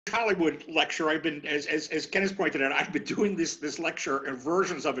Hollywood lecture. I've been, as Kenneth pointed out, I've been doing this lecture and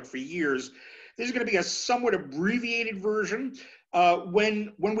versions of it for years. This is going to be a somewhat abbreviated version.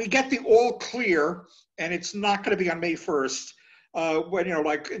 When we get the all clear, and it's not going to be on May 1st, when,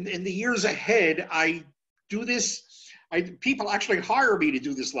 like in the years ahead, I do this. People actually hire me to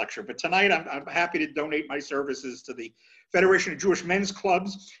do this lecture, but tonight I'm happy to donate my services to the Federation of Jewish Men's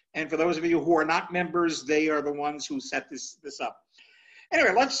Clubs. And for those of you who are not members, they are the ones who set this up.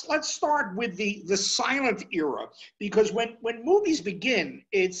 Anyway, let's start with the silent era, because when movies begin,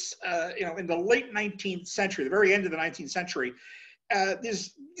 it's in the late 19th century, the very end of the 19th century.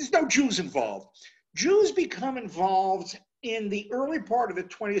 There's no Jews involved. Jews become involved in the early part of the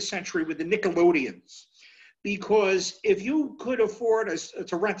 20th century with the Nickelodeons, because if you could afford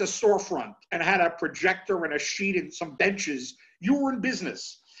to rent a storefront and had a projector and a sheet and some benches, you were in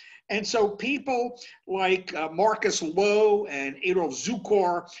business. And so people like Marcus Lowe and Adolf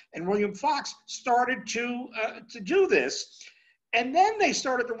Zukor and William Fox started to do this. And then they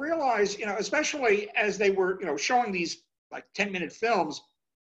started to realize, especially as they were, showing these like 10-minute films.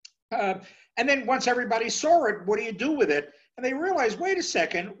 And then once everybody saw it, what do you do with it? And they realized, wait a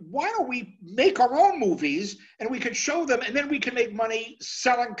second, why don't we make our own movies and we could show them, and then we can make money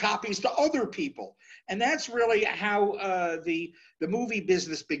selling copies to other people. And that's really how the movie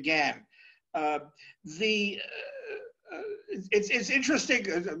business began. It's interesting,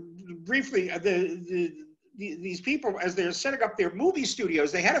 briefly, these people, as they're setting up their movie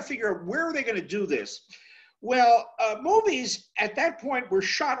studios, they had to figure out where are they going to do this. Well, movies at that point were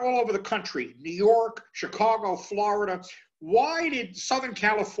shot all over the country, New York, Chicago, Florida. Why did Southern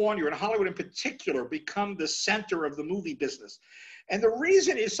California, and Hollywood in particular, become the center of the movie business? And the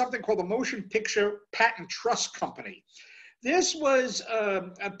reason is something called the Motion Picture Patent Trust Company. This was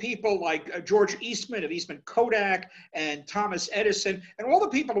people like George Eastman of Eastman Kodak and Thomas Edison, and all the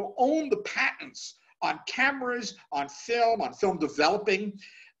people who owned the patents on cameras, on film developing,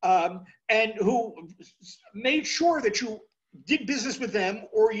 and who made sure that you did business with them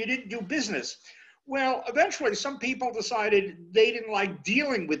or you didn't do business. Well, eventually some people decided they didn't like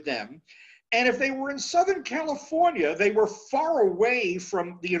dealing with them. And if they were in Southern California, they were far away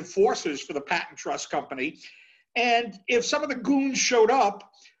from the enforcers for the Patent Trust Company. And if some of the goons showed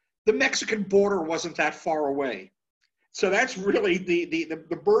up, the Mexican border wasn't that far away. So that's really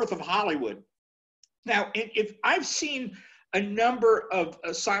the birth of Hollywood. Now, if I've seen a number of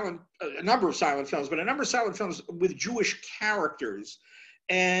silent films, but a number of silent films with Jewish characters.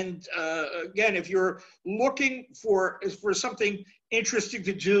 And again, if you're looking for something interesting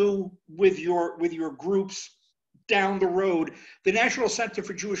to do with your groups down the road, the National Center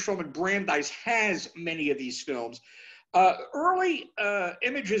for Jewish Film in Brandeis has many of these films. Early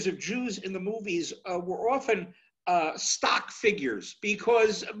images of Jews in the movies were often stock figures,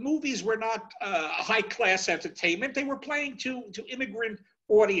 because movies were not high-class entertainment. They were playing to immigrant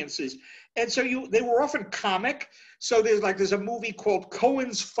audiences. And so they were often comic. So there's a movie called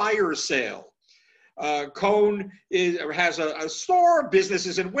Cohen's Fire Sale. Cohen has a store, business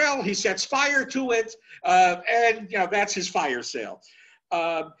isn't well, he sets fire to it, and that's his fire sale.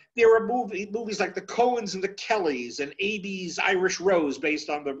 There are movies like The Coens and the Kellys and A.B.'s Irish Rose, based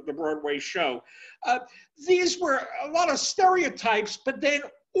on the Broadway show. These were a lot of stereotypes, but then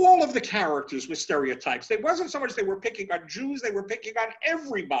all of the characters were stereotypes. It wasn't so much they were picking on Jews, they were picking on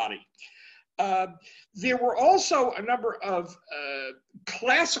everybody. There were also a number of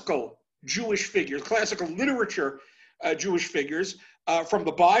classical Jewish figures, classical literature Jewish figures from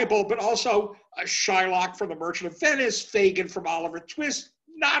the Bible, but also Shylock from The Merchant of Venice, Fagin from Oliver Twist.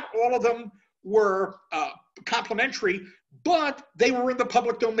 Not all of them were complimentary, but they were in the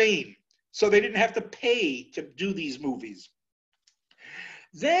public domain, so they didn't have to pay to do these movies.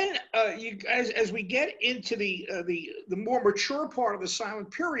 Then, as we get into the more mature part of the silent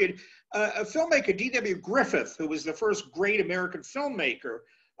period, a filmmaker, D.W. Griffith, who was the first great American filmmaker,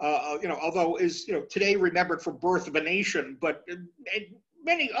 although is today remembered for Birth of a Nation, but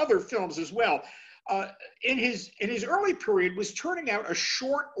many other films as well. In his early period, was turning out a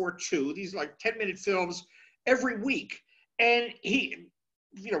short or two, these like 10-minute films every week, and he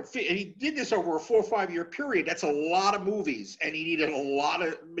did this over a 4 or 5 year period. That's a lot of movies, and he needed a lot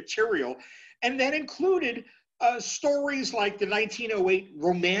of material. And that included stories like the 1908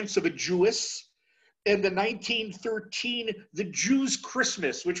 Romance of a Jewess and the 1913 The Jew's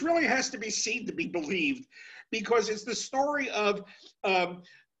Christmas, which really has to be seen to be believed, because it's the story of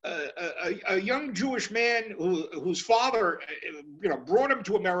a young Jewish man whose father, brought him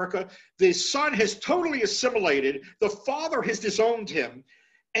to America. The son has totally assimilated. The father has disowned him.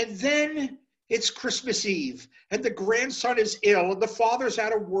 And then It's Christmas Eve, and the grandson is ill, and the father's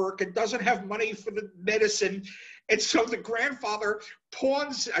out of work and doesn't have money for the medicine. And so the grandfather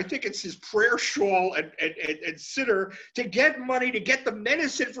pawns, I think it's his prayer shawl and sitter to get money to get the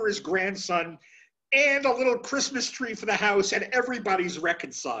medicine for his grandson and a little Christmas tree for the house, and everybody's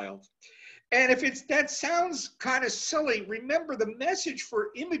reconciled. And if that sounds kind of silly, remember the message for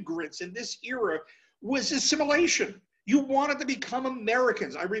immigrants in this era was assimilation. You wanted to become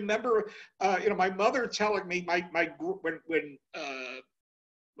Americans. I remember, my mother telling me when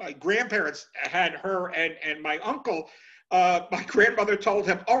my grandparents had her and my uncle, my grandmother told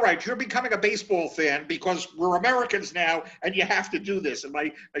him, all right, you're becoming a baseball fan because we're Americans now and you have to do this. And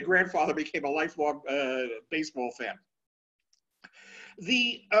my grandfather became a lifelong baseball fan.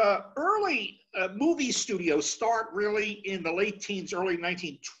 The early movie studios start really in the late teens, early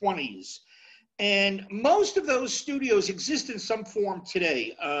 1920s. And most of those studios exist in some form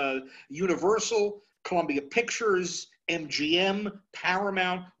today. Universal, Columbia Pictures, MGM,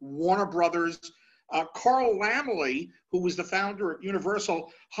 Paramount, Warner Brothers. Carl Laemmle, who was the founder of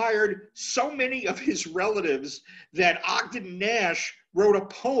Universal, hired so many of his relatives that Ogden Nash wrote a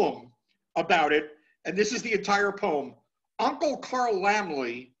poem about it. And this is the entire poem. Uncle Carl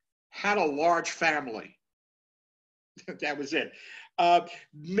Laemmle had a large family. That was it.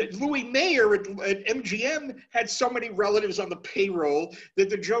 Louis Mayer at MGM had so many relatives on the payroll that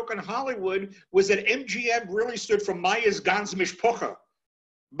the joke in Hollywood was that MGM really stood for Meyer's ganz Mishpocha,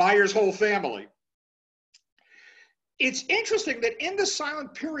 Meyer's whole family. It's interesting that in the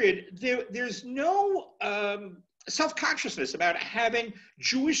silent period, there's no self-consciousness about having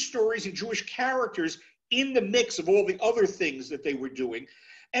Jewish stories and Jewish characters in the mix of all the other things that they were doing.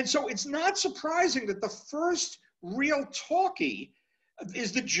 And so it's not surprising that the first real talkie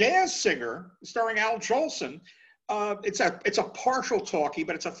is The Jazz Singer, starring Al Jolson. It's a partial talkie,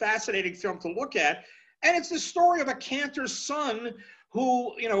 but it's a fascinating film to look at. And it's the story of a cantor's son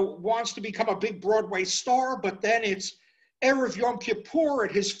who, wants to become a big Broadway star, but then it's Erev Yom Kippur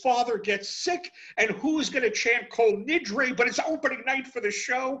and his father gets sick, and who's going to chant Kol Nidre, but it's opening night for the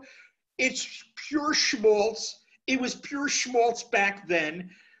show. It's pure schmaltz. It was pure schmaltz back then,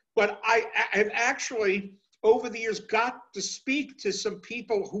 but I've actually, over the years, got to speak to some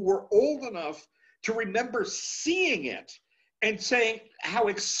people who were old enough to remember seeing it and saying how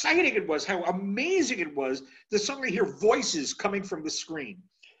exciting it was, how amazing it was to suddenly hear voices coming from the screen.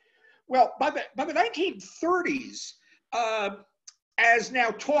 Well, by the 1930s, as now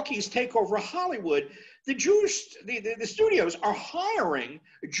talkies take over Hollywood, the studios are hiring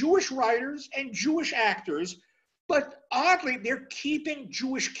Jewish writers and Jewish actors, but oddly, they're keeping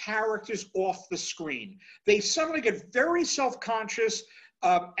Jewish characters off the screen. They suddenly get very self-conscious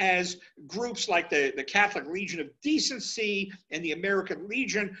as groups like the Catholic Legion of Decency and the American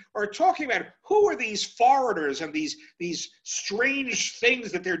Legion are talking about who are these foreigners and these strange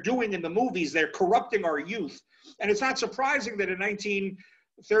things that they're doing in the movies. They're corrupting our youth. And it's not surprising that in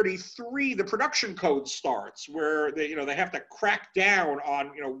 1933, the production code starts, where they have to crack down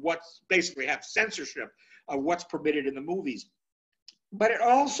on what's basically have censorship of what's permitted in the movies. But it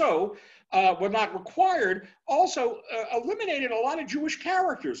also, when not required, also eliminated a lot of Jewish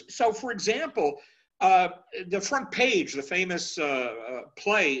characters. So, for example, the Front Page, the famous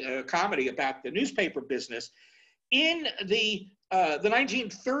comedy about the newspaper business, in the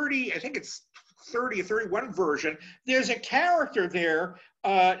 1930, I think it's 30 or 31 version, there's a character there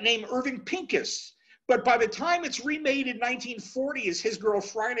named Irving Pincus. But by the time it's remade in 1940 as His Girl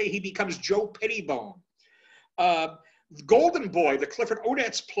Friday, he becomes Joe Pettibone. Golden Boy, the Clifford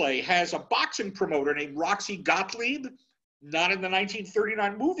Odets play, has a boxing promoter named Roxy Gottlieb. Not in the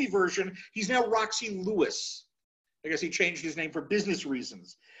 1939 movie version. He's now Roxy Lewis. I guess he changed his name for business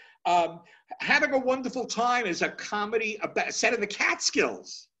reasons. Having a Wonderful Time is a comedy set in the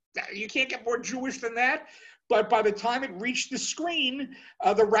Catskills. You can't get more Jewish than that. But by the time it reached the screen,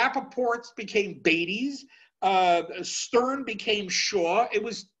 the Rappaports became Beatties. Stern became Shaw. It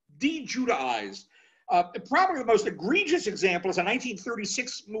was de-Judaized. Probably the most egregious example is a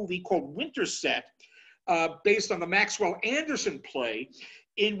 1936 movie called Winterset, based on the Maxwell Anderson play,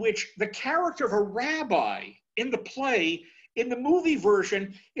 in which the character of a rabbi in the play, in the movie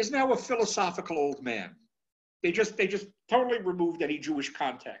version, is now a philosophical old man. They just totally removed any Jewish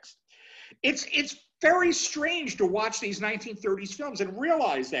context. It's very strange to watch these 1930s films and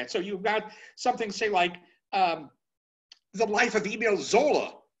realize that. So you've got something, say, like The Life of Emile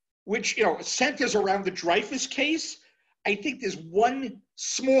Zola, which centers around the Dreyfus case. I think there's one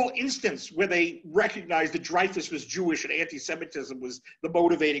small instance where they recognized that Dreyfus was Jewish and anti-Semitism was the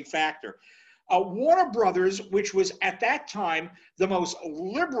motivating factor. Warner Brothers, which was at that time the most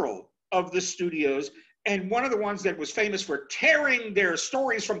liberal of the studios, and one of the ones that was famous for tearing their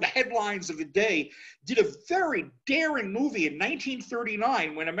stories from the headlines of the day, did a very daring movie in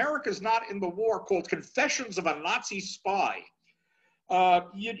 1939 when America's not in the war called Confessions of a Nazi Spy. And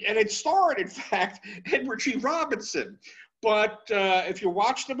it starred, in fact, Edward G. Robinson. But if you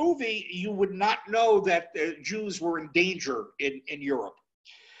watch the movie, you would not know that Jews were in danger in Europe.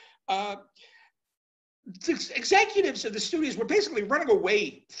 The executives of the studios were basically running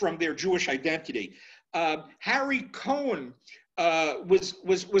away from their Jewish identity. Harry Cohn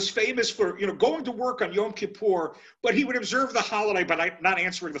was famous for going to work on Yom Kippur, but he would observe the holiday by not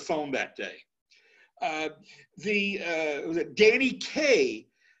answering the phone that day. Danny Kaye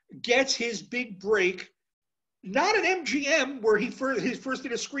gets his big break, not at MGM, where he first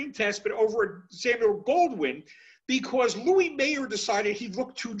did a screen test, but over at Samuel Goldwyn, because Louis Mayer decided he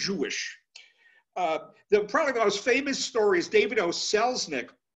looked too Jewish. Probably the most famous story is David O. Selznick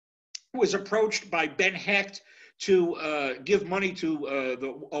was approached by Ben Hecht to give money to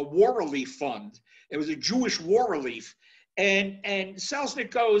a war relief fund. It was a Jewish war relief. And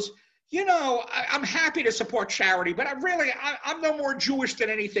Selznick goes, I'm happy to support charity, but I'm no more Jewish than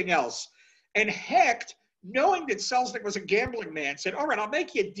anything else. And Hecht, knowing that Selznick was a gambling man, said, all right, I'll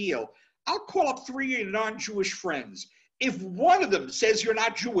make you a deal. I'll call up 3 of your non-Jewish friends. If one of them says you're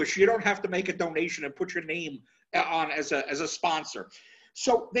not Jewish, you don't have to make a donation and put your name on as a sponsor.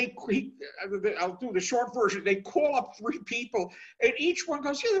 So I'll do the short version. They call up 3 people, and each one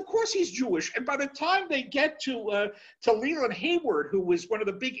goes, yeah, of course he's Jewish. And by the time they get to Leland Hayward, who was one of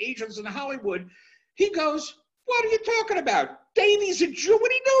the big agents in Hollywood, he goes, what are you talking about? Davey's a Jew,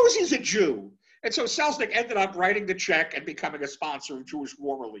 and he knows he's a Jew. And so Selznick ended up writing the check and becoming a sponsor of Jewish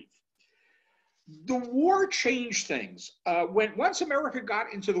war relief. The war changed things. Once America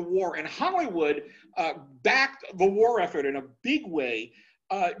got into the war and Hollywood backed the war effort in a big way,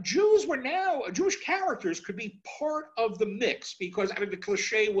 Jewish characters could be part of the mix, because the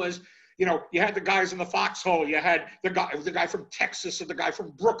cliche was, you had the guys in the foxhole, you had the guy from Texas and the guy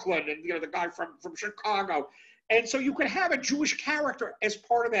from Brooklyn and the guy from Chicago, and so you could have a Jewish character as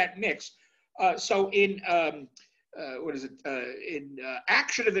part of that mix. So in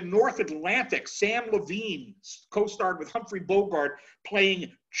Action in the North Atlantic, Sam Levine co-starred with Humphrey Bogart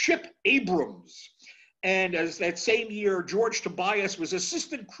playing Chip Abrams. And as that same year, George Tobias was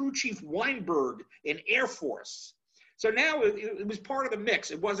Assistant Crew Chief Weinberg in Air Force. So now it was part of the mix.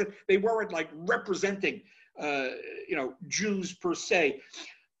 They weren't like representing, Jews per se.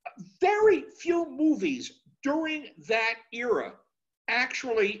 Very few movies during that era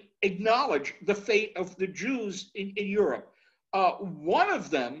actually acknowledge the fate of the Jews in Europe. One of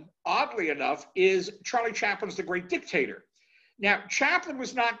them, oddly enough, is Charlie Chaplin's The Great Dictator. Now, Chaplin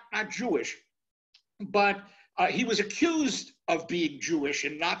was not Jewish, but he was accused of being Jewish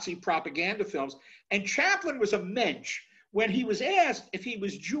in Nazi propaganda films. And Chaplin was a mensch. When he was asked if he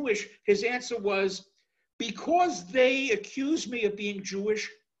was Jewish, his answer was, because they accuse me of being Jewish,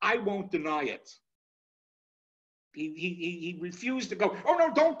 I won't deny it. He refused to go, oh,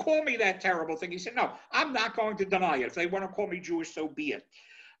 no, don't call me that terrible thing. He said, no, I'm not going to deny it. If they want to call me Jewish, so be it.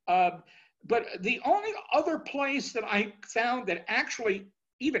 But the only other place that I found that actually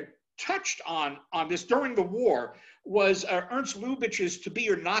even touched on this during the war was Ernst Lubitsch's To Be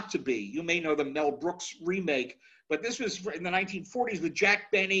or Not to Be. You may know the Mel Brooks remake, but this was in the 1940s with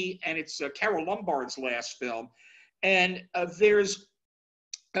Jack Benny, and it's Carole Lombard's last film. And there's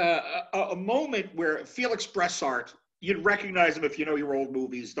a moment where Felix Bressart, you'd recognize him if you know your old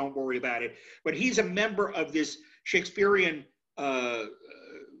movies, don't worry about it, but he's a member of this Shakespearean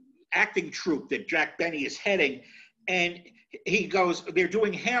acting troupe that Jack Benny is heading, and he goes, they're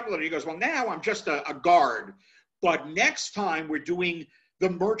doing Hamlet, and he goes, well, now I'm just a guard, but next time we're doing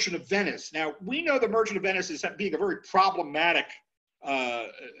The Merchant of Venice. Now, we know The Merchant of Venice is being a very problematic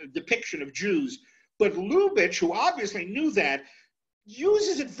depiction of Jews, but Lubitsch, who obviously knew that,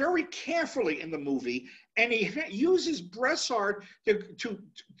 uses it very carefully in the movie, and he uses Bressart to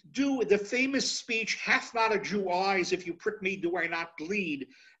do the famous speech, hath not a Jew eyes, if you prick me, do I not bleed,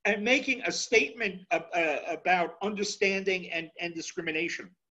 and making a statement about understanding and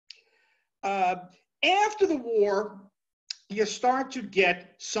discrimination. After the war, you start to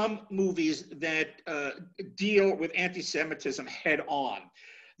get some movies that deal with anti-Semitism head on.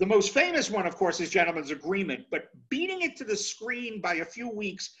 The most famous one, of course, is Gentleman's Agreement, but beating it to the screen by a few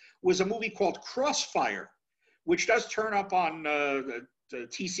weeks was a movie called Crossfire, which does turn up on the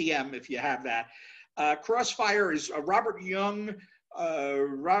TCM if you have that. Crossfire is Robert Young,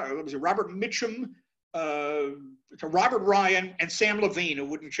 Robert Mitchum, to Robert Ryan and Sam Levine, who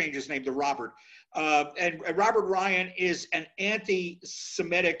wouldn't change his name to Robert. And Robert Ryan is an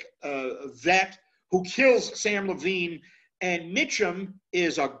anti-Semitic vet who kills Sam Levine, and Mitchum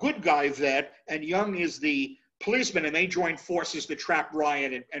is a good guy vet, and Young is the policeman, and they join forces to trap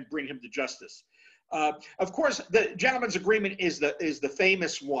Ryan and bring him to justice. Of course, the gentleman's agreement is the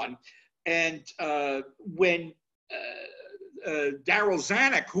famous one, and when Darryl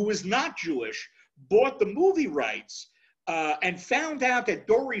Zanuck, who is not Jewish, bought the movie rights and found out that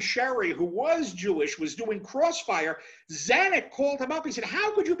Dori Sherry, who was Jewish, was doing Crossfire, Zanuck called him up. He said,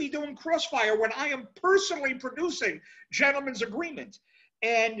 "How could you be doing Crossfire when I am personally producing Gentleman's Agreement?"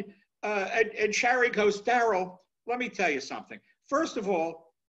 And Sherry goes, "Darryl, let me tell you something. First of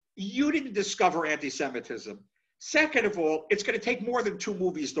all, you didn't discover anti-Semitism. Second of all, it's going to take more than 2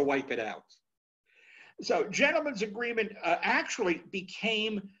 movies to wipe it out." So Gentleman's Agreement actually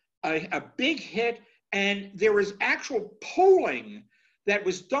became a big hit, and there was actual polling that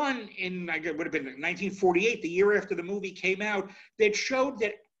was done in, it would have been 1948, the year after the movie came out, that showed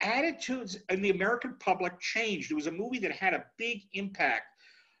that attitudes in the American public changed. It was a movie that had a big impact.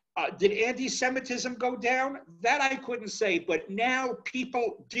 Did anti-Semitism go down? That I couldn't say, but now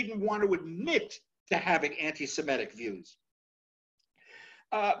people didn't want to admit to having anti-Semitic views.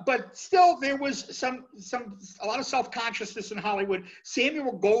 But still, there was a lot of self-consciousness in Hollywood.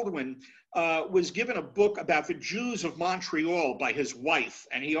 Samuel Goldwyn was given a book about the Jews of Montreal by his wife,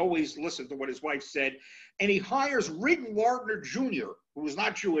 and he always listened to what his wife said. And he hires Rig Lardner Jr., who was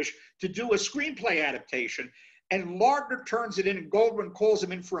not Jewish, to do a screenplay adaptation. And Lardner turns it in, and Goldwyn calls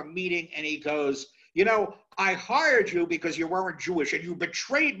him in for a meeting, and he goes, "You know, I hired you because you weren't Jewish, and you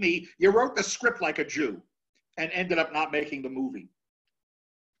betrayed me. You wrote the script like a Jew," and ended up not making the movie.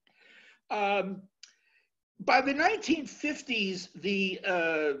 By the 1950s, the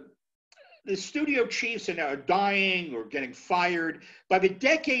studio chiefs are dying or getting fired. By the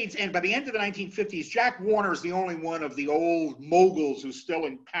decades and by the end of the 1950s, Jack Warner is the only one of the old moguls who's still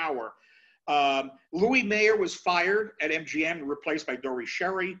in power. Louis Mayer was fired at MGM, replaced by Dori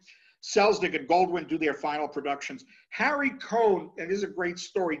Sherry. Selznick and Goldwyn do their final productions. Harry Cohn, and this is a great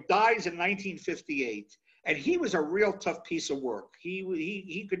story, dies in 1958, and he was a real tough piece of work.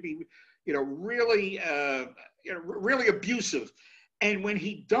 He could be, really abusive. And when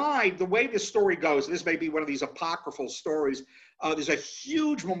he died, the way this story goes, this may be one of these apocryphal stories, there's a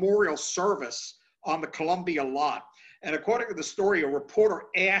huge memorial service on the Columbia lot. And according to the story, a reporter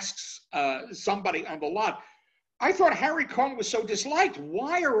asks somebody on the lot, "I thought Harry Cohn was so disliked.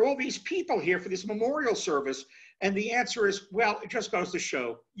 Why are all these people here for this memorial service?" And the answer is, well, it just goes to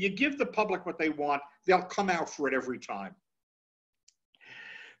show, you give the public what they want, they'll come out for it every time.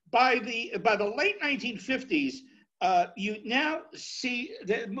 By the late 1950s, you now see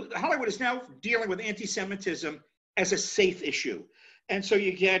that Hollywood is now dealing with anti-Semitism as a safe issue. And so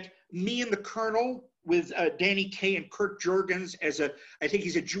you get Me and the Colonel with Danny Kaye and Kurt Jurgens as I think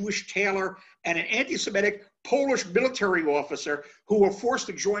he's a Jewish tailor, and an anti-Semitic Polish military officer who were forced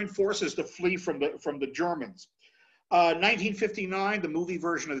to join forces to flee from the Germans. 1959, the movie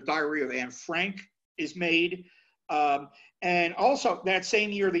version of The Diary of Anne Frank is made. And also that same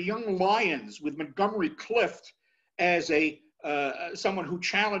year, The Young Lions with Montgomery Clift as someone who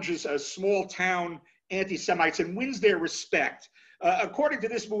challenges a small town anti-Semites and wins their respect. According to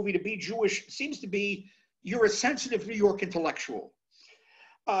this movie, to be Jewish seems to be you're a sensitive New York intellectual.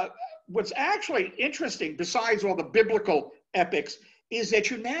 What's actually interesting, besides all the biblical epics, is that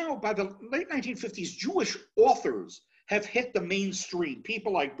by the late 1950s, Jewish authors have hit the mainstream.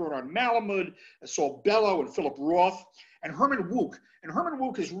 People like Bernard Malamud, Saul Bellow, and Philip Roth, and Herman Wouk. And Herman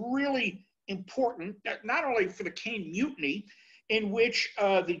Wouk is really important, not only for the Caine Mutiny, in which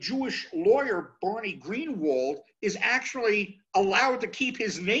the Jewish lawyer Barney Greenwald is actually allowed to keep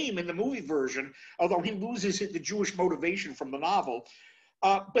his name in the movie version, although he loses the Jewish motivation from the novel.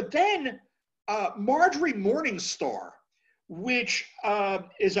 But then Marjorie Morningstar, which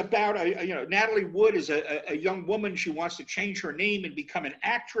is about, Natalie Wood is a young woman. She wants to change her name and become an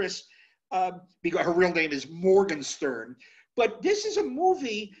actress because her real name is Morgenstern. But this is a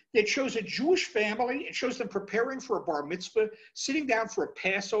movie that shows a Jewish family. It shows them preparing for a bar mitzvah, sitting down for a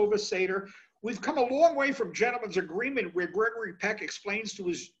Passover Seder. We've come a long way from Gentleman's Agreement, where Gregory Peck explains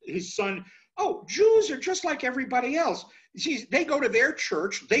to his son, "Oh, Jews are just like everybody else. See, they go to their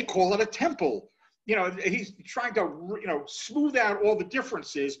church. They call it a temple." He's trying to, smooth out all the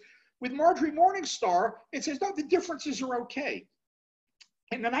differences. With Marjorie Morningstar, it says, no, the differences are okay.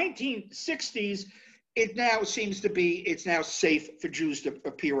 In the 1960s, it now seems to be, it's now safe for Jews to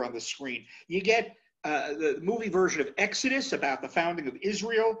appear on the screen. You get the movie version of Exodus about the founding of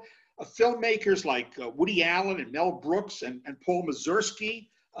Israel. filmmakers like Woody Allen and Mel Brooks and Paul Mazursky,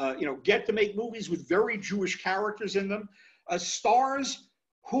 get to make movies with very Jewish characters in them. Stars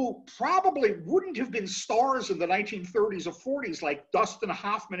who probably wouldn't have been stars in the 1930s or 40s, like Dustin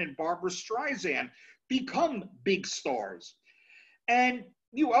Hoffman and Barbra Streisand, become big stars. And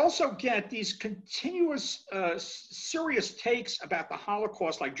you also get these continuous serious takes about the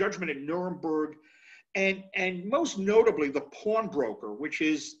Holocaust, like Judgment at Nuremberg, and most notably The Pawnbroker, which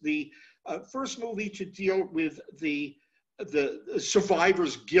is the first movie to deal with the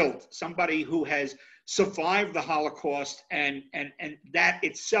survivor's guilt, somebody who has survived the Holocaust, and that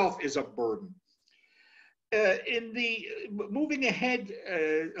itself is a burden. Moving ahead,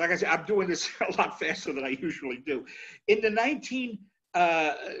 like I said, I'm doing this a lot faster than I usually do. In the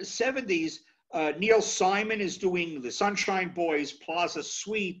 1970s, Neil Simon is doing The Sunshine Boys, Plaza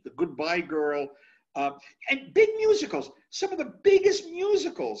Suite, The Goodbye Girl, and big musicals. Some of the biggest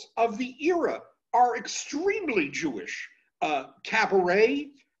musicals of the era are extremely Jewish. Cabaret,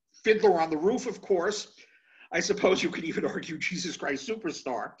 Fiddler on the Roof, of course. I suppose you could even argue Jesus Christ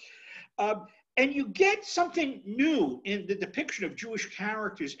Superstar. And you get something new in the depiction of Jewish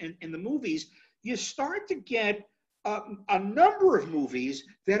characters in the movies. You start to get a number of movies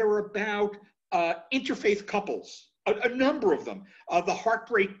that are about interfaith couples, a number of them. The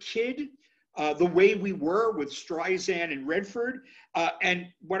Heartbreak Kid, The Way We Were with Streisand and Redford, and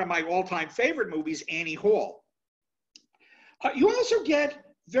one of my all-time favorite movies, Annie Hall. You also get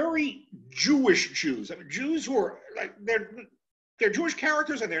very Jewish Jews. I mean, Jews who are like they're Jewish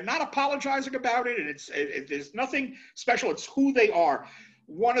characters and they're not apologizing about it, and there's nothing special. It's who they are.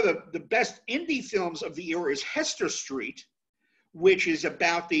 One of the best indie films of the era is Hester Street, which is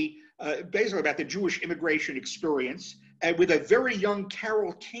about basically about the Jewish immigration experience, and with a very young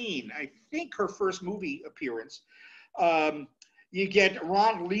Carol Kane, I think her first movie appearance. You get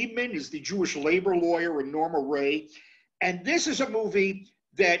Ron Liebman is the Jewish labor lawyer in Norma Ray. And this is a movie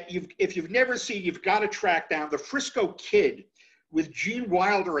that if you've never seen, you've got to track down. The Frisco Kid with Gene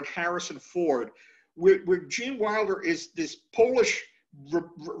Wilder and Harrison Ford, where Gene Wilder is this Polish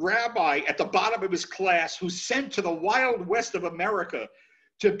rabbi at the bottom of his class who's sent to the Wild West of America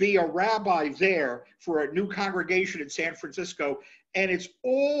to be a rabbi there for a new congregation in San Francisco. And it's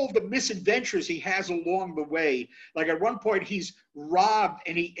all the misadventures he has along the way. Like at one point he's robbed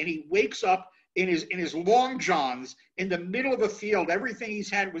and he wakes up in his long johns in the middle of a field. Everything he's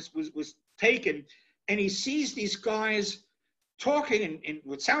had was taken, and he sees these guys talking in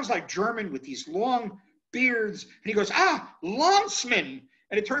what sounds like German with these long beards, and he goes, Landsman,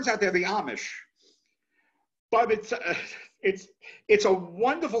 and it turns out they're the Amish. But it's a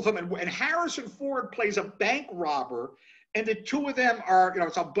wonderful film, and Harrison Ford plays a bank robber, and the two of them are,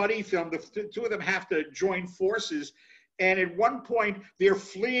 it's a buddy film. The two of them have to join forces. And at one point, they're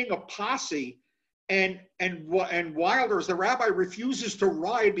fleeing a posse, and Wilder, as the rabbi, refuses to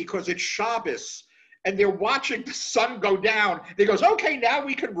ride because it's Shabbos, and they're watching the sun go down. He goes, okay, now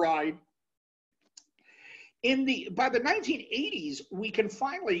we can ride. By the 1980s, we can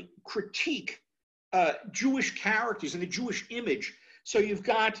finally critique Jewish characters and the Jewish image. So you've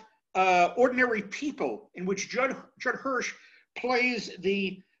got Ordinary People, in which Judd Hirsch plays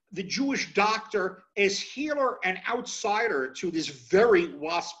the Jewish doctor as healer and outsider to this very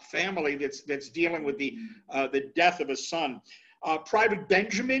WASP family that's dealing with the death of a son. Private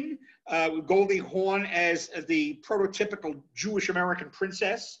Benjamin, with Goldie Hawn as the prototypical Jewish American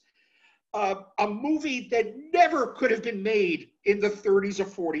princess. A movie that never could have been made in the 30s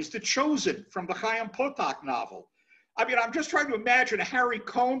or 40s, The Chosen, from the Chaim Potok novel. I mean, I'm just trying to imagine Harry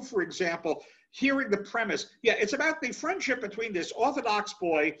Cohn, for example, hearing the premise. Yeah, it's about the friendship between this Orthodox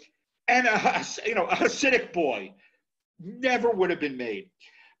boy and a Hasidic boy. Never would have been made.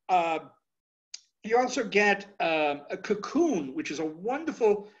 You also get a Cocoon, which is a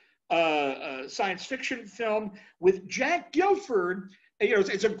wonderful science fiction film with Jack Gilford.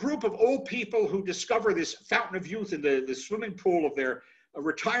 It's a group of old people who discover this fountain of youth in the swimming pool of their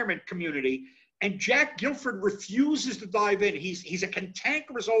retirement community. And Jack Gilford refuses to dive in. He's a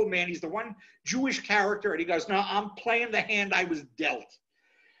cantankerous old man. He's the one Jewish character. And he goes, no, I'm playing the hand I was dealt.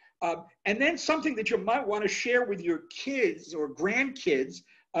 And then something that you might want to share with your kids or grandkids,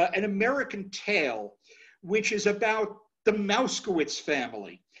 An American Tale, which is about the Mouskowitz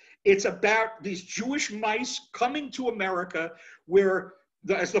family. It's about these Jewish mice coming to America where,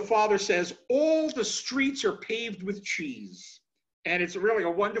 as the father says, all the streets are paved with cheese. And it's really a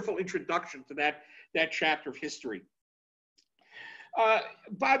wonderful introduction to that chapter of history.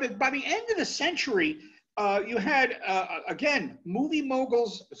 By the end of the century, you had, again, movie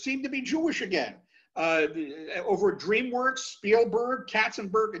moguls seemed to be Jewish again. Over at DreamWorks, Spielberg,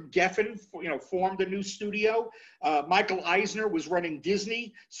 Katzenberg, and Geffen, formed a new studio. Michael Eisner was running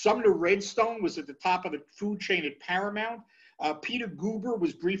Disney. Sumner Redstone was at the top of the food chain at Paramount. Peter Guber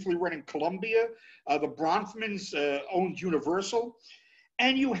was briefly running Columbia. The Bronfmans owned Universal.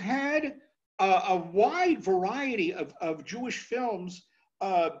 And you had a wide variety of Jewish films.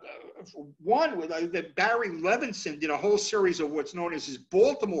 One that Barry Levinson did a whole series of what's known as his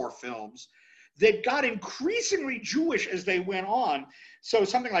Baltimore films that got increasingly Jewish as they went on. So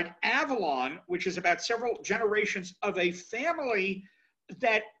something like Avalon, which is about several generations of a family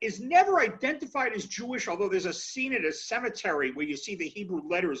that is never identified as Jewish, although there's a scene at a cemetery where you see the Hebrew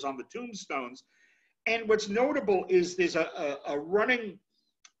letters on the tombstones. And what's notable is there's a running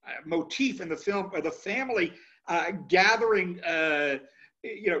motif in the film of the family gathering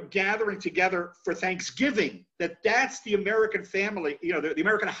together for Thanksgiving. That's the American family, the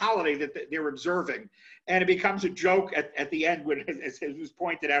American holiday that they're observing. And it becomes a joke at the end when, as it was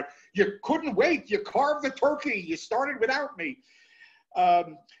pointed out, you couldn't wait, you carved the turkey, you started without me.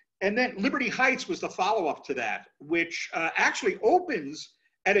 And then Liberty Heights was the follow-up to that, which actually opens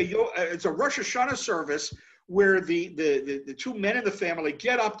at it's a Rosh Hashanah service where the two men in the family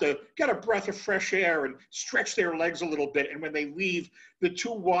get up to get a breath of fresh air and stretch their legs a little bit. And when they leave, the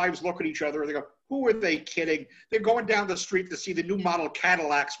two wives look at each other and they go, who are they kidding? They're going down the street to see the new model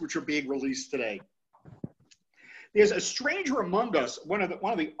Cadillacs, which are being released today. There's A Stranger Among Us, one of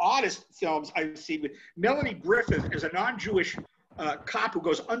the oddest films I've seen, with Melanie Griffith as a non-Jewish cop who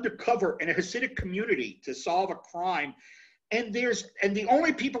goes undercover in a Hasidic community to solve a crime. And the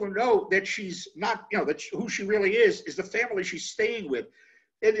only people who know that she's not, who she really is the family she's staying with.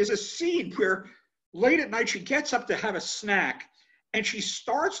 And there's a scene where late at night she gets up to have a snack and she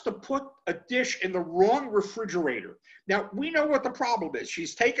starts to put a dish in the wrong refrigerator. Now, we know what the problem is.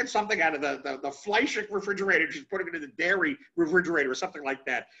 She's taken something out of the Fleischig refrigerator, she's putting it in the dairy refrigerator or something like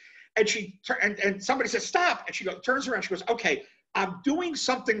that. And somebody says, stop. And she turns around, she goes, okay, I'm doing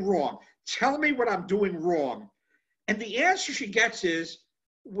something wrong. Tell me what I'm doing wrong. And the answer she gets is,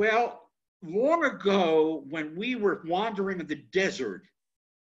 well, long ago when we were wandering in the desert,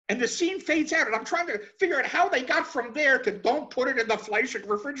 and the scene fades out, and I'm trying to figure out how they got from there to don't put it in the Fleischig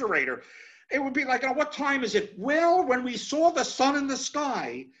refrigerator. It would be like, what time is it? Well, when we saw the sun in the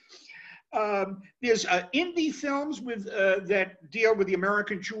sky. There's indie films that deal with the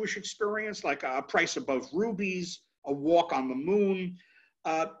American Jewish experience, like A Price Above Rubies, A Walk on the Moon.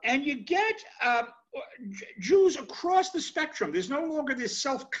 And you get Jews across the spectrum. There's no longer this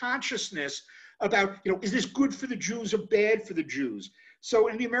self-consciousness about, is this good for the Jews or bad for the Jews? So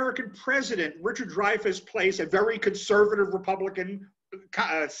in The American President, Richard Dreyfuss plays a very conservative Republican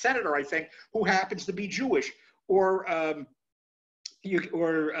senator, I think, who happens to be Jewish. I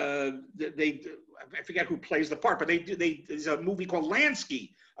forget who plays the part, but there's a movie called Lansky,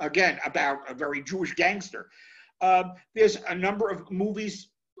 again, about a very Jewish gangster. There's a number of movies,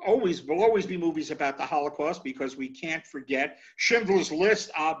 will always be movies about the Holocaust because we can't forget. Schindler's List,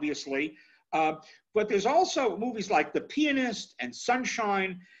 obviously. But there's also movies like The Pianist and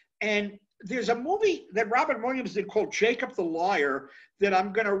Sunshine. And there's a movie that Robin Williams did called Jacob the Liar that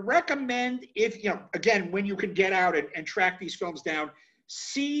I'm going to recommend if, again, when you can get out and track these films down,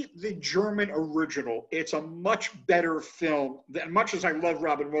 see the German original. It's a much better film. As much as I love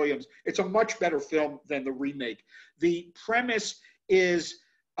Robin Williams, it's a much better film than the remake. The premise is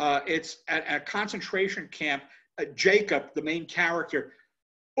it's at a concentration camp. Jacob, the main character,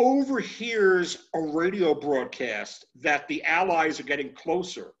 overhears a radio broadcast that the Allies are getting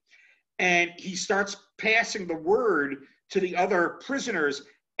closer. And he starts passing the word to the other prisoners,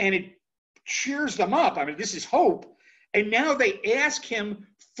 and it cheers them up. I mean, this is hope. And now they ask him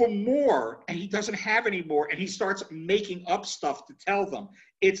for more, and he doesn't have any more, and he starts making up stuff to tell them.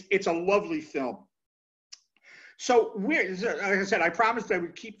 It's a lovely film. So like I said, I promised I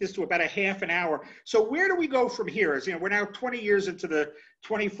would keep this to about a half an hour. So where do we go from here? As we're now 20 years into the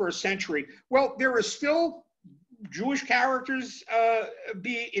 21st century. Well, there are still Jewish characters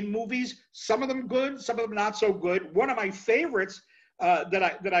be in movies. Some of them good, some of them not so good. One of my favorites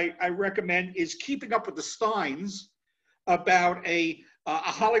that I recommend is Keeping Up with the Steins, about a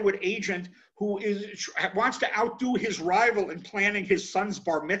Hollywood agent who wants to outdo his rival in planning his son's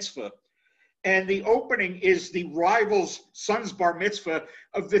bar mitzvah. And the opening is the rival's son's bar mitzvah,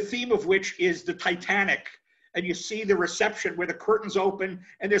 of the theme of which is the Titanic. And you see the reception where the curtains open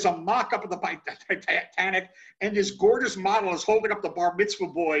and there's a mock-up of the Titanic, and this gorgeous model is holding up the bar mitzvah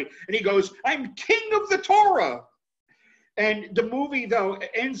boy, and he goes, "I'm king of the Torah." And the movie, though,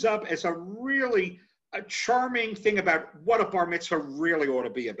 ends up as a charming thing about what a bar mitzvah really ought to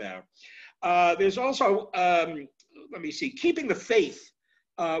be about. There's also, let me see, Keeping the Faith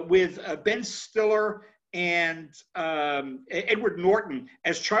with Ben Stiller and Edward Norton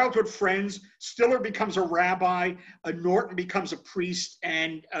as childhood friends. Stiller becomes a rabbi, Norton becomes a priest,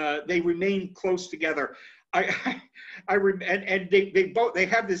 and they remain close together. They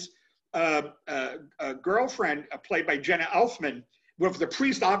have this girlfriend played by Jenna Elfman. Well, the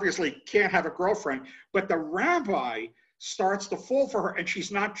priest obviously can't have a girlfriend, but the rabbi starts to fall for her, and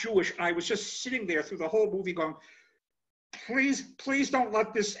she's not Jewish. And I was just sitting there through the whole movie going, please don't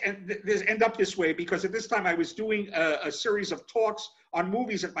let this end up this way, because at this time I was doing a series of talks on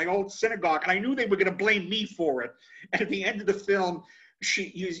movies at my old synagogue, and I knew they were going to blame me for it. And at the end of the film,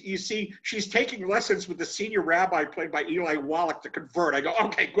 you see she's taking lessons with the senior rabbi played by Eli Wallach to convert. I go,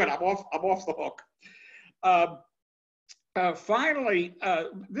 okay, good, I'm off the hook. Finally,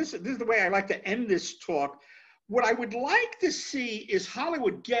 this is the way I like to end this talk. What I would like to see is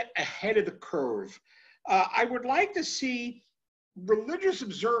Hollywood get ahead of the curve. I would like to see religious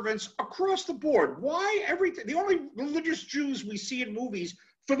observance across the board. Why everything? The only religious Jews we see in movies,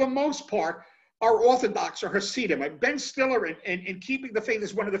 for the most part, are Orthodox or Hasidim. Ben Stiller in Keeping the Faith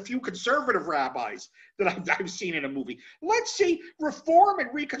is one of the few conservative rabbis that I've seen in a movie. Let's see Reform and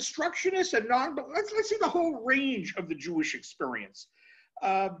Reconstructionists and let's see the whole range of the Jewish experience.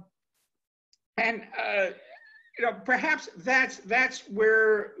 Perhaps that's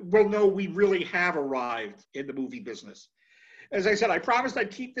where we'll know we really have arrived in the movie business. As I said, I promised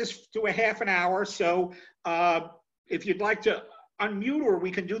I'd keep this to a half an hour. So if you'd like to unmute, or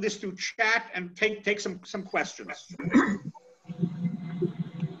we can do this through chat and take some questions.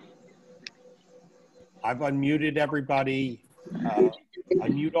 I've unmuted everybody.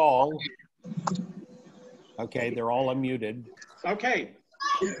 Unmute all. Okay, they're all unmuted. Okay.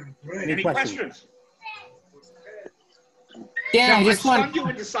 Any questions? questions? Dan, No, I just want you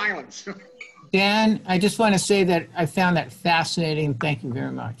into silence. Dan, I just want to say that I found that fascinating. Thank you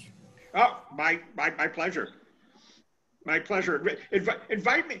very much. Oh, my pleasure. My pleasure.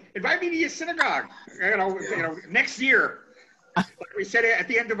 Invite me to your synagogue. You know, next year. Like we said at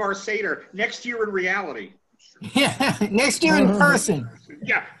the end of our Seder, next year in reality. Yeah, next year in person.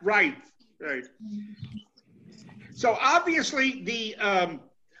 Yeah, right. So obviously the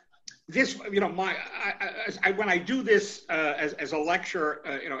this, when I do this as a lecture,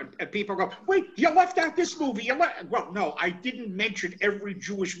 and people go, wait, you left out this movie. Well, no, I didn't mention every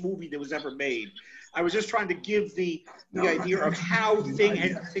Jewish movie that was ever made. I was just trying to give the idea of how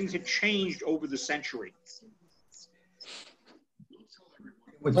things had changed over the century.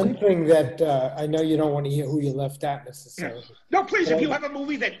 One thing that I know you don't want to hear who you left out necessarily. No, please, if you have a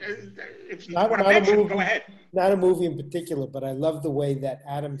movie that, if you want to mention, go ahead. Not a movie in particular, but I love the way that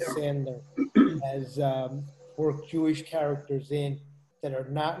Adam Sandler has worked Jewish characters in that are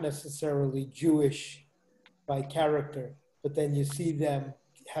not necessarily Jewish by character, but then you see them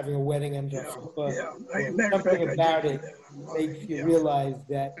having a wedding under something about it makes you realize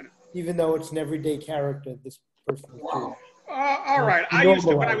that even though it's an everyday character, this person is Jewish. All right. I used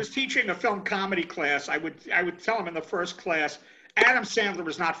to, when I was teaching a film comedy class, I would tell them in the first class, Adam Sandler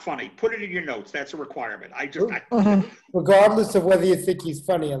is not funny. Put it in your notes. That's a requirement. Regardless of whether you think he's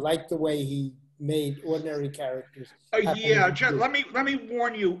funny, I like the way he made ordinary characters. Let me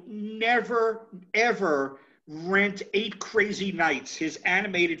warn you, never, ever rent 8 Crazy Nights, his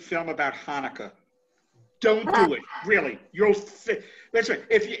animated film about Hanukkah. Don't do it, really. Listen,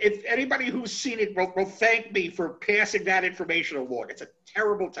 if anybody who's seen it will thank me for passing that information along. It's a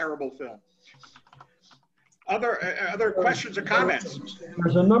terrible, terrible film. Other questions or comments?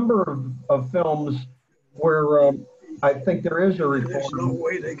 There's a number of films where I think there is a reform. There's no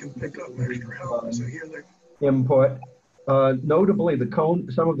way they can pick up extra help. So here they input. Notably,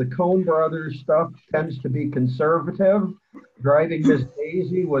 some of the Coen Brothers stuff tends to be conservative. Driving Miss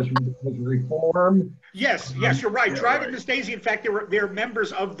Daisy was reform. Yes, you're right. Driving Miss Daisy, in fact, they're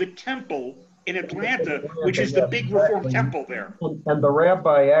members of the temple in Atlanta, which is the big Reform temple there. And the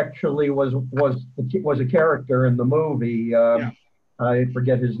rabbi actually was a character in the movie. I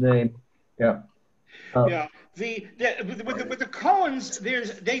forget his name. Yeah. With the Coens,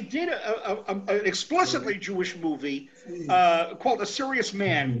 they did an explicitly Jewish movie called A Serious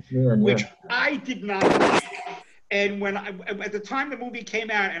Man, which I did not like. And at the time the movie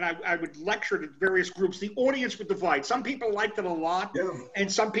came out, and I would lecture to various groups, the audience would divide. Some people liked it a lot, and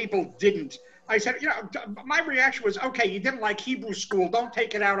some people didn't. I said, my reaction was, okay, you didn't like Hebrew School. Don't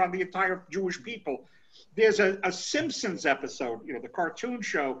take it out on the entire Jewish people. There's a Simpsons episode, the cartoon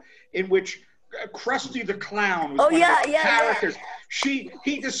show, in which Krusty the Clown was one of the characters.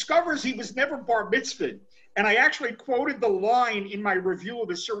 He discovers he was never bar mitzvahed, And I actually quoted the line in my review of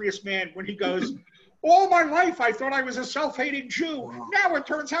The Serious Man when he goes, "All my life I thought I was a self-hating Jew. Now it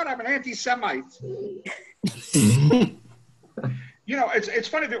turns out I'm an anti-Semite." You know, it's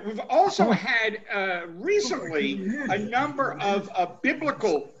funny that we've also had recently a number of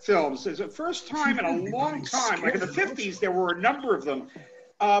biblical films. It's the first time in a long time, like in the 50s, there were a number of them.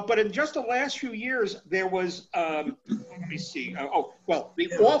 But in just the last few years, there was, let me see,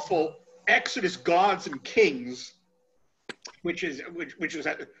 the awful Exodus Gods and Kings, which is,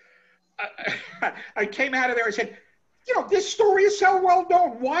 I came out of there and said, you know, this story is so well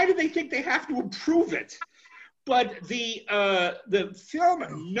known. Why do they think they have to improve it? But the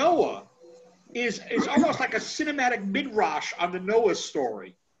film Noah is almost like a cinematic midrash on the Noah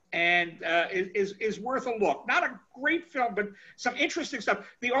story, and is worth a look. Not a great film, but some interesting stuff.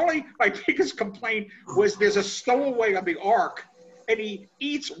 My biggest complaint was there's a stowaway on the ark, and he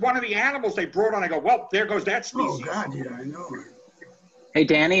eats one of the animals they brought on. I go, well, there goes that species. Oh God, yeah, I know. Hey,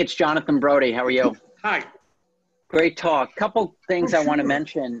 Danny, it's Jonathan Brody. How are you? Hi. Great talk. Couple things I want to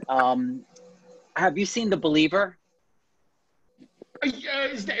mention. Have you seen The Believer?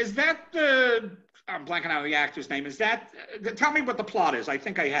 Is that the? I'm blanking out the actor's name. Is that? Tell me what the plot is. I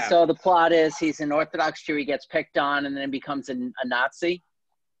think I have. So the plot is he's an Orthodox Jew. He gets picked on and then becomes a Nazi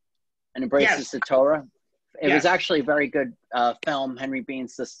and embraces the Torah. It was actually a very good film. Henry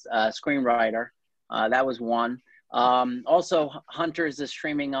Bean's the screenwriter. That was one. Also, Hunters is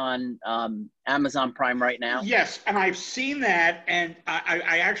streaming on Amazon Prime right now. Yes, and I've seen that, and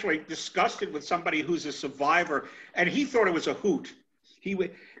I actually discussed it with somebody who's a survivor, and he thought it was a hoot.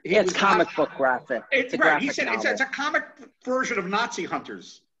 It's comic book graphic. It's right. He said it's a comic version of Nazi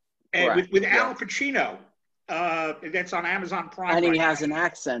Hunters, and with Al Pacino. That's on Amazon Prime. And he has an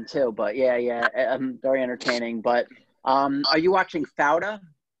accent too, but yeah, very entertaining. But are you watching Fauda?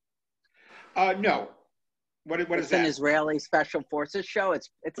 No. What is it's that? An Israeli Special Forces show. It's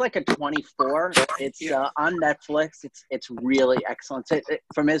like a 24. It's on Netflix. It's really excellent. It's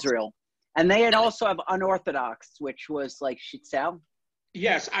from Israel, and they had also have Unorthodox, which was like Shitzel.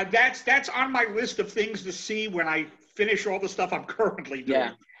 Yes, that's on my list of things to see when I finish all the stuff I'm currently doing.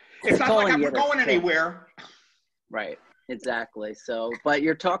 Yeah. It's not like I'm going anywhere. Right. Exactly. So, but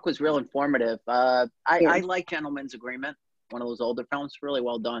your talk was real informative. I like Gentleman's Agreement, one of those older films. Really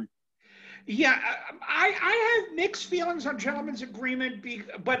well done. Yeah, I have mixed feelings on Gentleman's Agreement,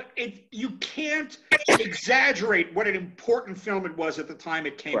 but you can't exaggerate what an important film it was at the time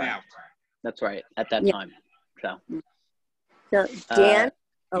it came out. That's right, at that time. So Dan?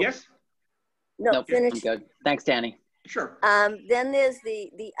 Yes? No, finish. I'm good. Thanks, Danny. Sure. Then there's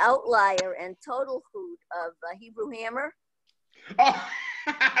the outlier and total hoot of Hebrew Hammer. Oh,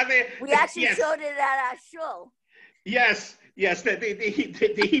 we actually showed it at our show. Yes,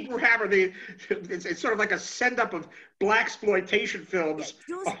 the Hebrew Hammer. It's sort of like a send-up of blaxploitation films,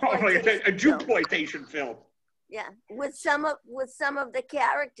 a Jewploitation film. Yeah, with some of the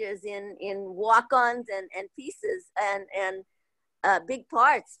characters in walk-ons and pieces and big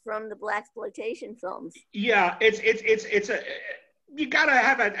parts from the blaxploitation films. Yeah, it's a you gotta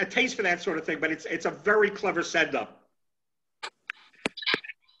have a taste for that sort of thing, but it's a very clever send-up.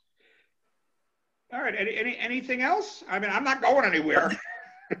 All right. Anything else? I mean, I'm not going anywhere.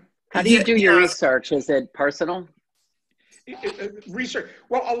 How do you do your research? Is it personal? Research.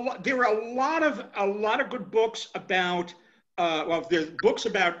 Well, there are a lot of good books about. There's books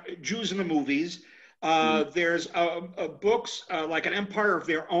about Jews in the movies. There's books like An Empire of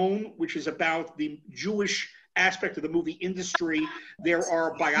Their Own, which is about the Jewish aspect of the movie industry. There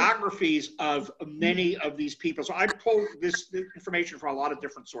are biographies of many of these people. So I pulled this information from a lot of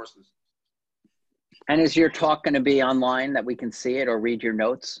different sources. And is your talk going to be online that we can see it or read your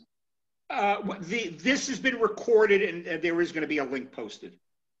notes? This has been recorded, and there is going to be a link posted.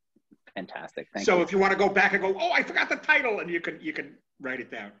 Fantastic. Thank you. So if you want to go back and go, oh, I forgot the title, and you can write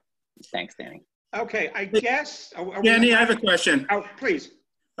it down. Thanks, Danny. Okay, I guess. Danny, I have a question. Oh, please.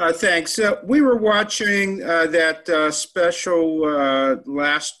 Thanks. We were watching that special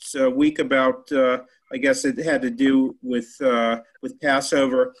last week about. I guess it had to do with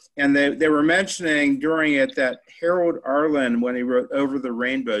Passover, and they were mentioning during it that Harold Arlen, when he wrote Over the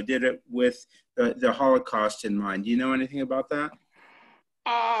Rainbow, did it with the Holocaust in mind. Do you know anything about that?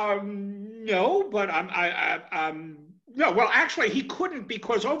 No, but no. Well, actually, he couldn't,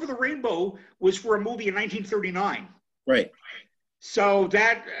 because Over the Rainbow was for a movie in 1939. Right. So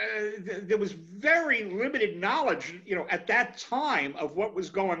that there was very limited knowledge, at that time of what was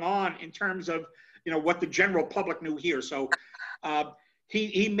going on in terms of. What the general public knew here. So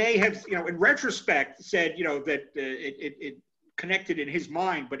he may have, in retrospect said, that it connected in his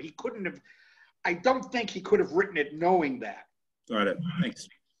mind, but he couldn't have, I don't think he could have written it knowing that. Got it. Thanks.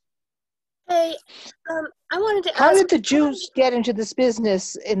 Hey, I wanted to How ask, did the Jews get into this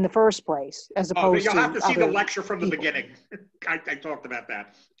business in the first place, as opposed you'll to have to see the other lecture from the people? beginning. I talked about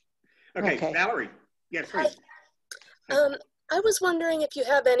that. Okay, Okay. Valerie. Yes, please. I was wondering if you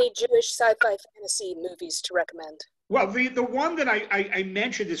have any Jewish sci-fi fantasy movies to recommend. Well, the one that I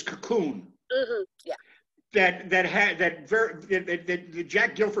mentioned is Cocoon. Mm-hmm. Yeah. That the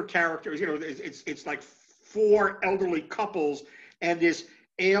Jack Gilford character, you know, it's like 4 elderly couples and this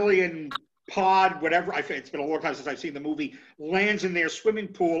alien pod, whatever. It's been a long time since I've seen the movie. Lands in their swimming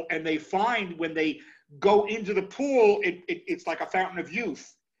pool, and they find when they go into the pool, it's like a fountain of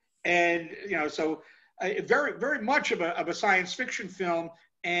youth, and you know, so very very much of a science fiction film,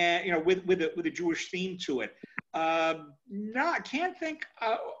 and you know, with a Jewish theme to it. No, I can't think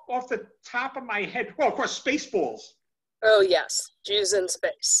off the top of my head. Well, of course, Spaceballs. Oh yes, Jews in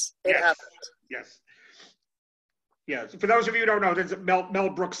space. It happened. Yes. Yeah. For those of you who don't know, there's Mel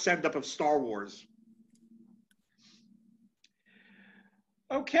Brooks' send-up of Star Wars.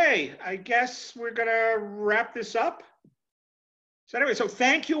 Okay, I guess we're gonna wrap this up. So anyway, so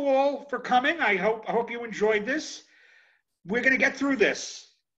thank you all for coming. I hope you enjoyed this. We're gonna get through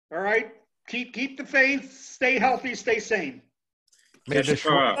this. All right. Keep the faith. Stay healthy. Stay sane. Thank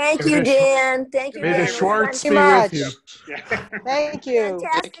you, Dan. Thank you. May the Schwartz be much. with you. Thank you.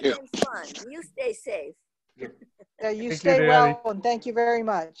 Fantastic and fun. You stay safe. Yeah, you Thank stay you, well, and thank you very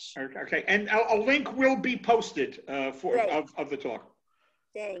much. Okay, and a link will be posted Great. of the talk.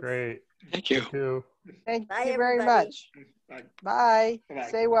 Thanks. Great. Thank you. Thank you. Thank Bye, you very everybody. much. Bye. Bye. Bye-bye.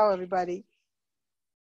 Stay well, everybody.